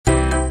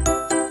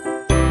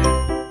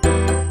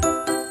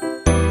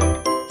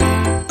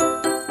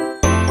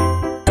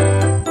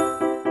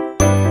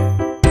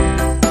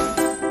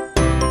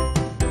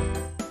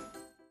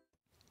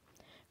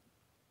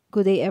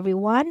Good day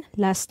everyone.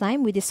 Last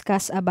time we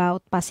discussed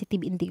about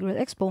positive integral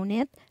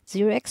exponent,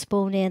 zero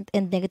exponent,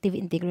 and negative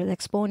integral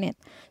exponent.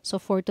 So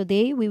for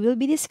today, we will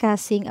be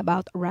discussing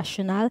about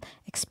rational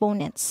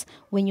exponents.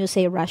 When you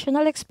say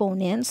rational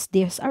exponents,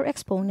 these are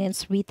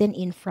exponents written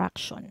in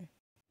fraction.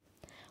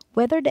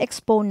 Whether the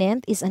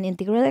exponent is an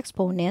integral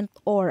exponent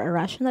or a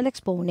rational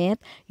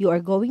exponent, you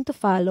are going to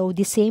follow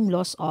the same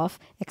laws of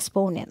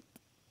exponent.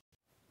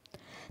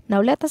 Now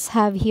let us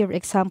have here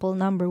example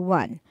number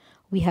 1.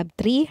 We have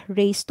 3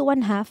 raised to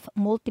 1/2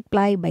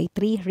 multiplied by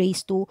 3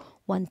 raised to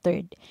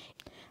 1/3.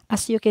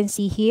 As you can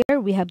see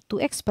here, we have two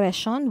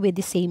expressions with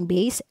the same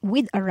base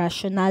with a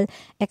rational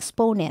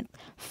exponent.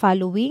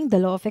 Following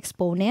the law of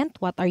exponent,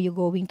 what are you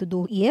going to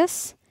do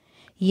is,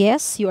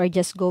 yes, you are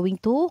just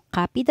going to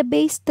copy the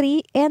base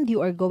 3 and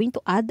you are going to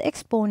add the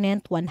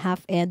exponent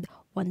 1/2 and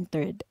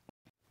 1/3.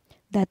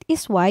 That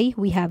is why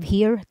we have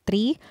here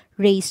 3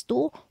 raised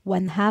to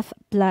 1/2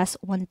 plus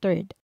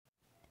 1/3.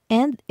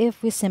 And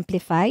if we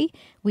simplify,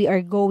 we are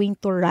going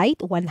to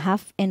write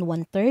 1/2 and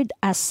 1/3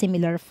 as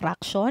similar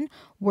fraction,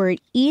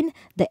 wherein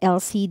the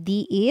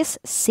LCD is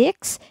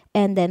 6,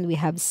 and then we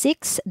have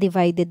 6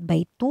 divided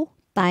by 2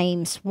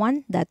 times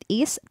 1, that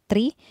is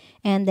 3,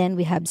 and then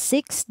we have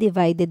 6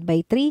 divided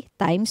by 3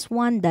 times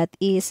 1, that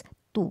is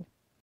 2.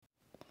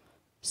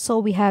 So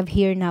we have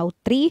here now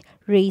 3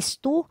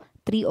 raised to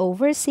 3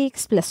 over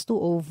 6 plus 2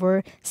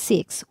 over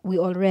 6. We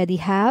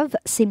already have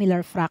similar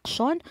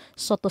fraction.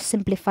 So to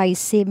simplify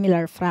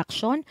similar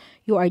fraction,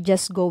 you are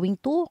just going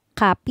to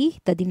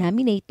copy the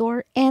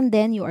denominator and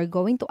then you are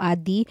going to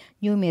add the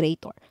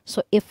numerator.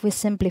 So if we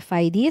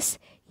simplify this,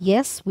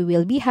 yes, we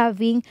will be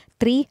having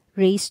 3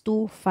 raised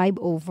to 5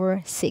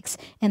 over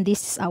 6. And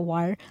this is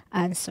our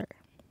answer.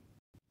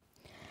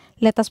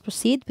 Let us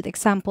proceed with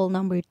example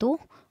number 2.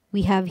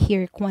 We have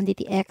here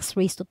quantity x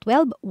raised to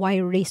 12, y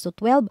raised to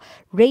 12,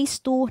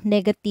 raised to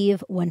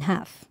negative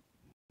 1/2.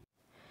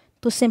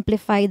 To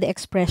simplify the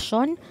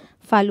expression,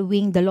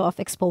 following the law of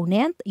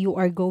exponent, you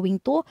are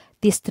going to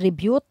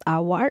distribute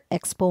our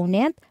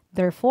exponent.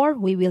 Therefore,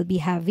 we will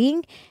be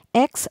having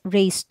x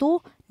raised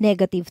to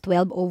negative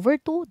 12 over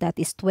 2, that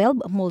is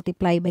 12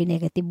 multiplied by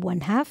negative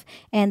 1/2.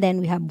 And then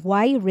we have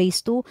y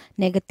raised to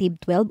negative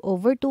 12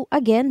 over 2,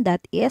 again,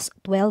 that is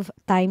 12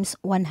 times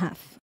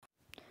 1/2.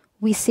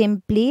 We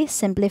simply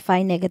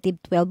simplify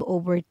negative 12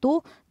 over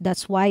 2.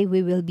 That's why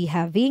we will be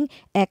having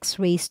x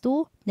raised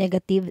to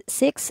negative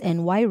 6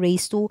 and y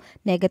raised to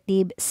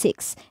negative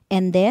 6.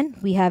 And then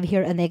we have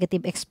here a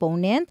negative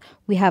exponent.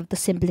 We have to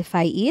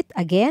simplify it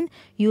again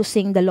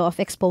using the law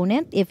of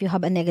exponent. If you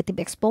have a negative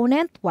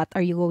exponent, what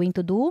are you going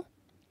to do?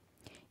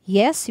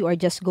 Yes, you are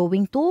just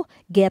going to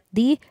get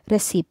the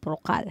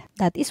reciprocal.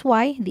 That is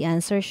why the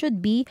answer should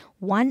be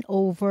 1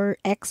 over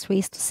x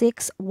raised to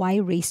 6,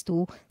 y raised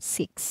to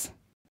 6.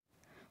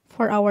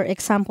 For our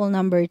example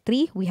number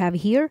 3, we have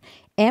here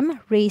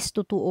m raised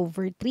to 2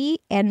 over 3,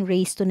 n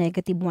raised to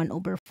negative 1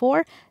 over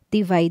 4,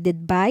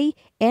 divided by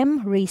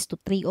m raised to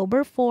 3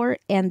 over 4,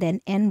 and then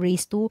n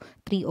raised to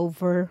 3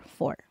 over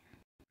 4.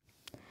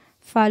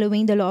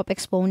 Following the law of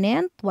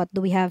exponent, what do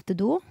we have to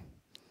do?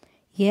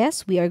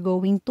 Yes, we are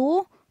going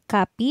to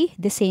copy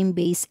the same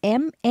base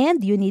m, and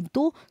you need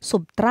to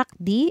subtract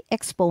the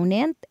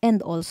exponent,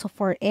 and also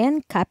for n,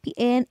 copy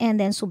n and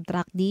then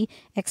subtract the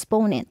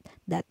exponent.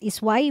 That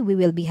is why we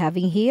will be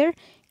having here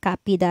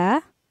copy the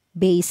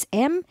base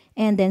m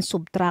and then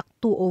subtract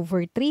 2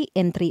 over 3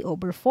 and 3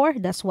 over 4.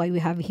 That's why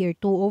we have here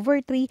 2 over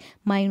 3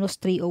 minus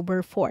 3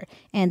 over 4.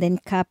 And then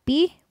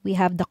copy, we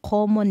have the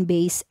common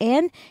base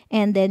n,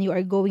 and then you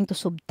are going to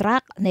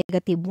subtract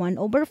negative 1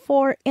 over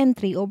 4 and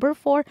 3 over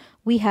 4.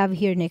 We have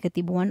here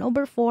negative 1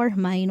 over 4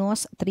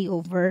 minus 3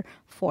 over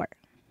 4.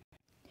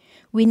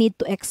 We need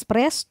to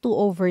express 2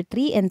 over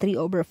 3 and 3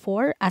 over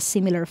 4 as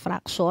similar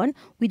fraction.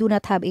 We do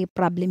not have a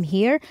problem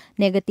here.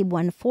 Negative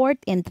 1/4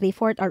 and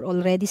 3/4 are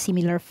already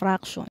similar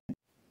fraction.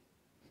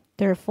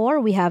 Therefore,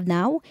 we have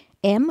now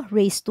m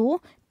raised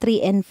to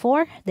 3 and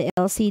 4. The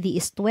LCD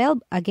is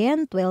 12.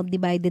 Again, 12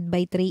 divided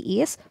by 3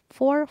 is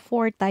 4.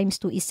 4 times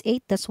 2 is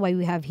 8. That's why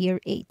we have here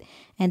 8.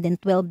 And then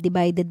 12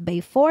 divided by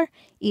 4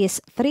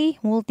 is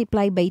 3.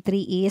 Multiplied by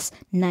 3 is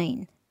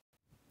 9.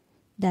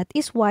 That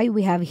is why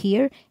we have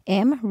here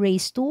m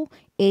raised to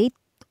 8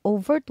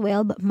 over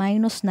 12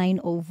 minus 9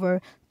 over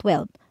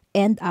 12.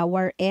 And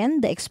our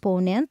n, the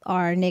exponent,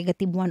 are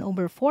negative 1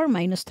 over 4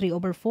 minus 3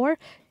 over 4.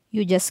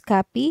 You just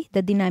copy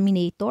the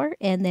denominator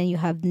and then you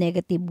have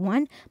negative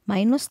 1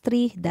 minus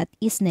 3, that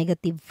is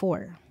negative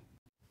 4.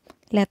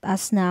 Let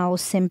us now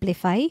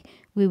simplify.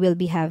 We will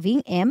be having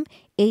m.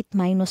 8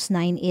 minus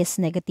 9 is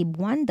negative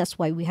 1. That's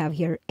why we have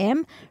here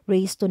m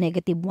raised to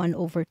negative 1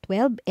 over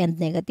 12. And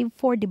negative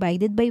 4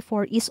 divided by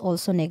 4 is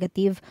also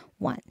negative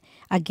 1.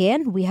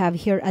 Again, we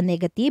have here a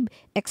negative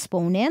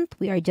exponent.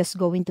 We are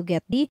just going to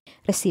get the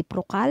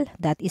reciprocal.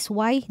 That is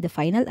why the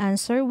final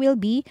answer will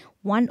be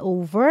 1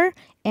 over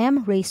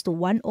m raised to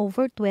 1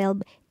 over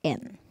 12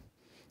 n.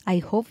 I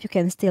hope you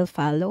can still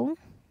follow.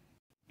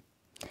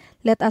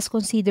 Let us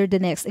consider the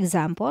next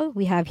example.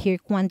 We have here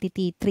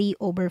quantity 3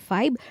 over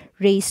 5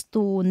 raised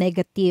to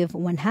negative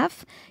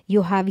 1/2.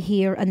 You have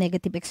here a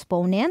negative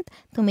exponent.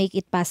 To make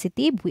it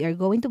positive, we are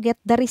going to get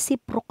the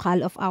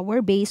reciprocal of our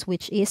base,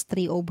 which is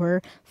 3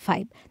 over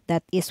 5.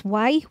 That is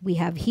why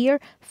we have here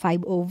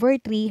 5 over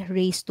 3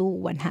 raised to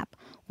 1/2.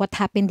 What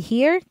happened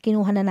here?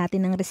 Kinuha na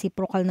natin ng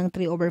reciprocal ng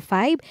 3 over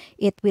 5.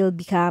 It will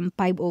become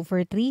 5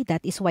 over 3.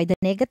 That is why the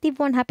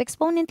negative 1/2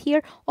 exponent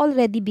here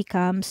already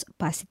becomes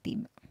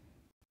positive.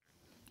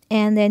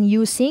 And then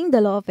using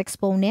the law of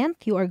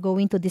exponent, you are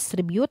going to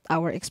distribute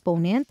our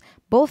exponent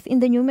both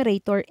in the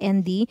numerator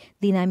and the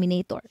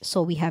denominator.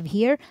 So we have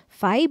here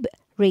 5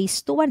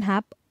 raised to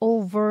 1/2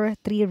 over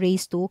 3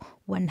 raised to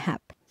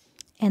 1/2.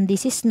 And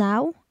this is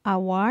now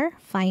our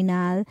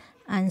final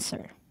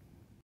answer.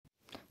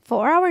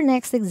 For our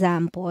next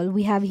example,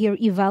 we have here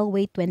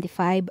evaluate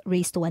 25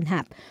 raised to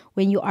 1/2.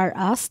 When you are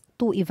asked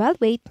to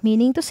evaluate,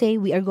 meaning to say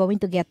we are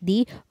going to get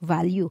the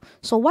value.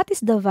 So what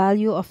is the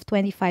value of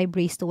 25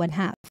 raised to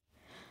 1/2?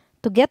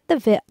 To get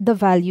the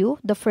value,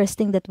 the first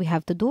thing that we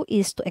have to do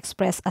is to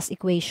express as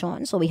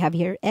equation. So we have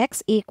here x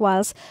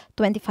equals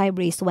 25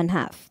 raised to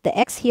 1/2. The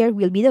x here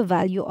will be the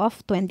value of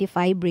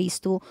 25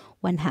 raised to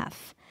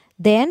 1/2.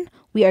 Then,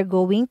 we are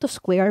going to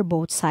square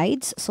both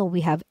sides. So,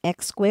 we have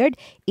x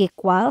squared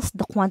equals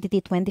the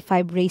quantity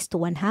 25 raised to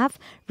 1/2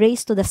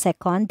 raised to the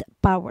second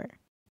power.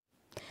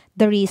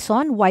 The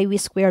reason why we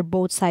square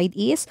both sides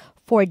is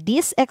for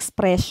this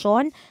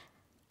expression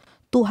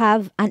to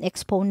have an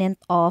exponent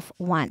of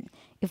 1.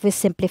 If we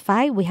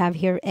simplify, we have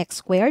here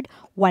x squared.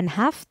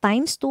 1/2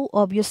 times 2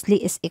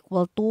 obviously is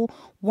equal to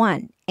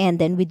 1. And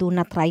then we do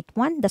not write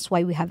 1. That's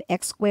why we have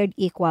x squared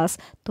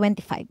equals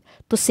 25.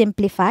 To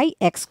simplify,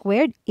 x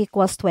squared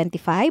equals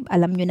 25.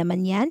 Alam nyo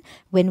naman yan.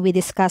 When we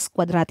discuss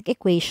quadratic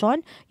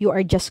equation, you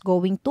are just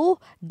going to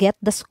get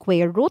the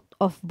square root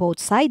of both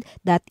sides.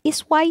 That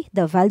is why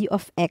the value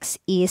of x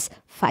is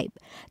 5.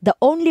 The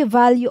only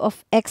value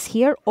of x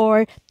here,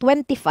 or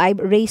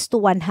 25 raised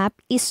to 1/2,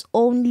 is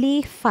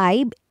only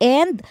 5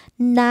 and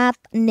not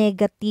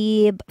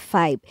negative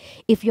 5.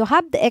 If you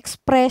have the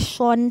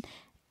expression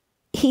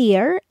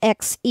here,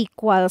 x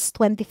equals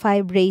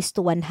 25 raised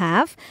to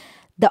 1/2,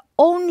 the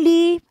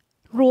only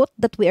root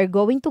that we are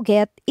going to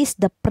get is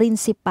the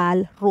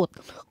principal root.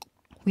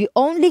 We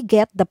only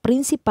get the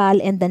principal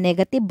and the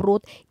negative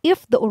root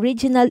if the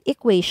original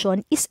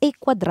equation is a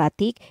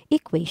quadratic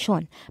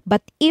equation.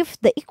 But if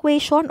the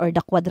equation or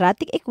the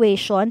quadratic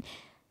equation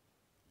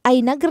ay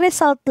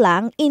nag-result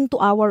lang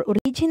into our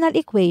original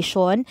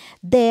equation,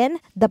 then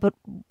the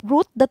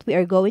root that we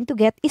are going to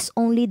get is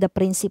only the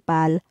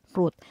principal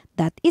root.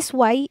 That is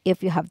why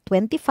if you have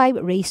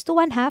 25 raised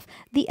to 1/2,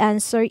 the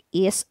answer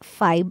is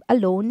 5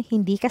 alone,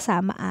 hindi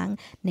kasama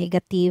ang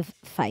negative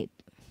 5.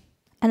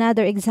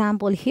 Another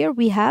example here,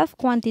 we have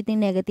quantity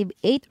negative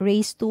 8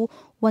 raised to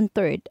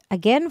 1/3.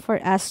 Again, for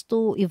us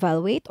to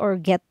evaluate or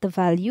get the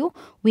value,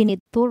 we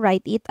need to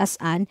write it as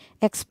an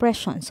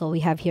expression. So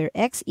we have here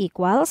x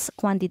equals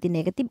quantity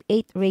negative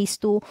 8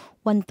 raised to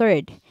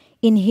 1/3.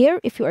 In here,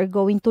 if you are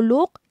going to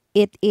look,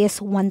 it is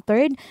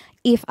 1/3.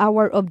 If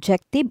our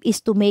objective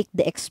is to make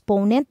the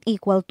exponent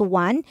equal to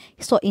 1,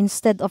 so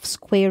instead of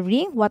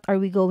squaring, what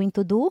are we going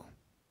to do?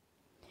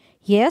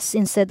 Yes,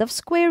 instead of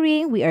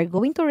squaring, we are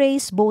going to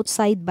raise both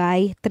sides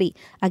by 3.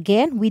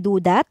 Again, we do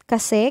that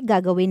kasi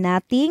gagawin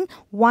nating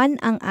 1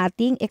 ang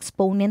ating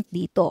exponent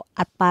dito.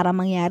 At para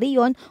mangyari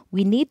yon,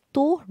 we need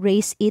to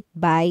raise it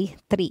by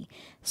 3.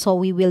 So,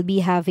 we will be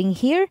having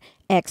here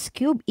x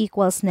cubed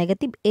equals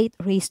negative 8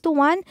 raised to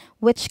 1,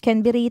 which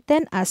can be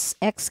written as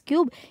x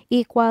cubed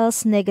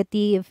equals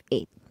negative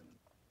 8.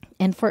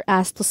 And for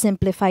us to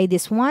simplify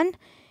this one,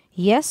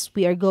 yes,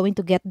 we are going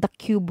to get the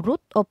cube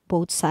root of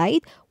both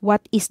sides.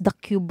 What is the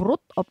cube root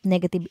of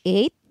negative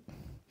 8?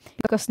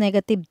 Because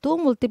negative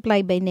 2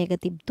 multiplied by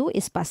negative 2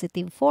 is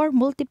positive 4.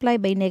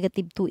 Multiplied by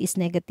negative 2 is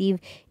negative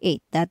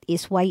 8. That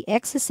is why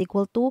x is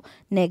equal to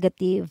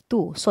negative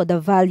 2. So the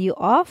value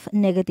of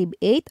negative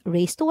 8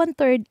 raised to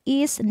 1/3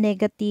 is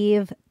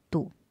negative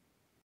 2.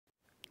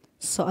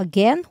 So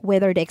again,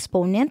 whether the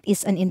exponent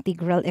is an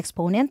integral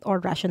exponent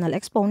or rational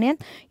exponent,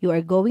 you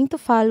are going to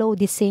follow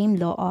the same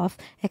law of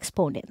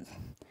exponent.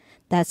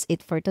 That's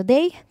it for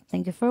today.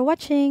 Thank you for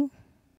watching.